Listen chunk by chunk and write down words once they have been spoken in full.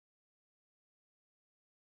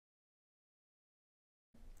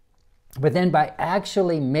But then by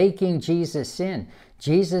actually making Jesus sin,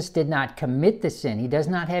 Jesus did not commit the sin. He does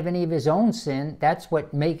not have any of his own sin. That's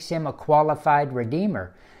what makes him a qualified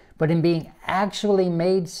redeemer. But in being actually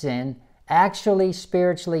made sin, actually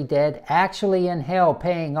spiritually dead, actually in hell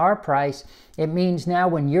paying our price, it means now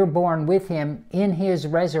when you're born with him in his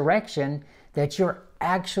resurrection, that you're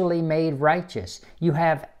actually made righteous. You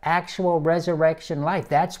have actual resurrection life.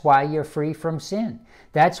 That's why you're free from sin.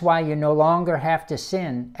 That's why you no longer have to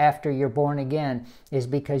sin after you're born again, is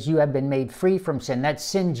because you have been made free from sin. That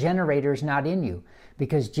sin generator is not in you.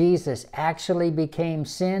 Because Jesus actually became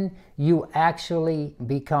sin, you actually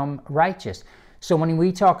become righteous. So when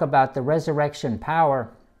we talk about the resurrection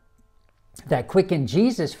power that quickened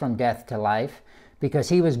Jesus from death to life, because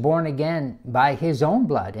he was born again by his own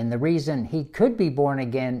blood, and the reason he could be born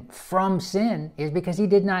again from sin is because he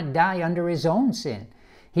did not die under his own sin.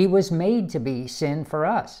 He was made to be sin for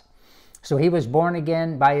us. So he was born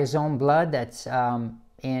again by his own blood. That's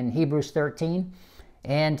in Hebrews 13.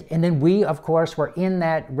 And then we, of course, were in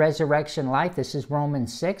that resurrection life. This is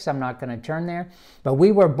Romans 6. I'm not going to turn there. But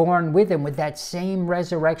we were born with him with that same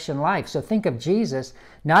resurrection life. So think of Jesus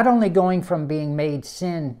not only going from being made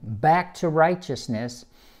sin back to righteousness,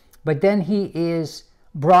 but then he is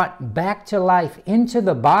brought back to life into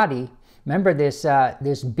the body. Remember this,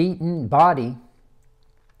 this beaten body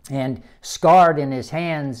and scarred in his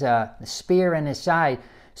hands, spear in his side.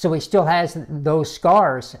 So he still has those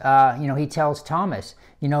scars. He tells Thomas,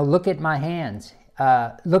 look at my hands,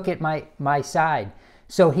 look at my side.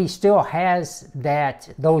 So he still has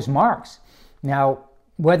those marks. Now,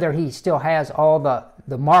 whether he still has all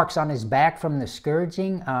the marks on his back from the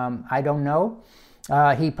scourging, I don't know.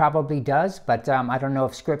 He probably does, but I don't know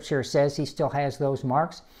if Scripture says he still has those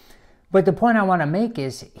marks. But the point I want to make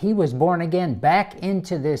is he was born again back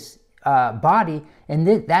into this body, and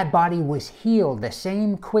that body was healed. The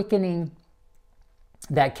same quickening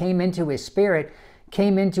that came into his spirit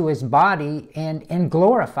came into his body and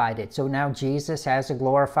glorified it. So now Jesus has a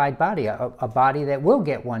glorified body, a body that will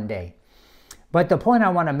get one day. But the point I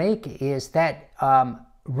want to make is that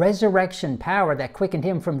resurrection power that quickened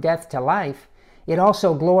him from death to life, it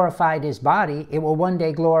also glorified his body. It will one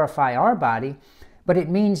day glorify our body. But it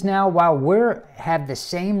means now while we have the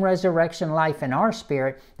same resurrection life in our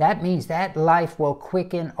spirit, that means that life will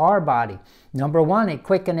quicken our body. Number one, it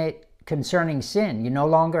quickened it concerning sin. You no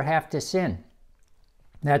longer have to sin.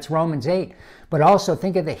 That's Romans 8. But also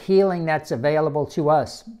think of the healing that's available to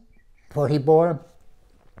us. For he bore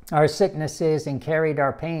our sicknesses and carried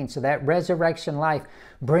our pain. So that resurrection life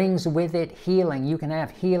brings with it healing. You can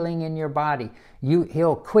have healing in your body.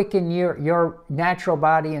 He'll quicken your natural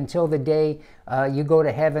body until the day you go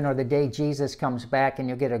to heaven, or the day Jesus comes back, and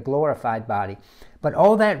you'll get a glorified body. But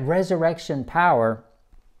all that resurrection power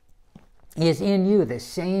is in you. The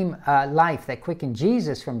same life that quickened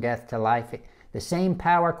Jesus from death to life, the same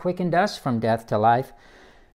power quickened us from death to life.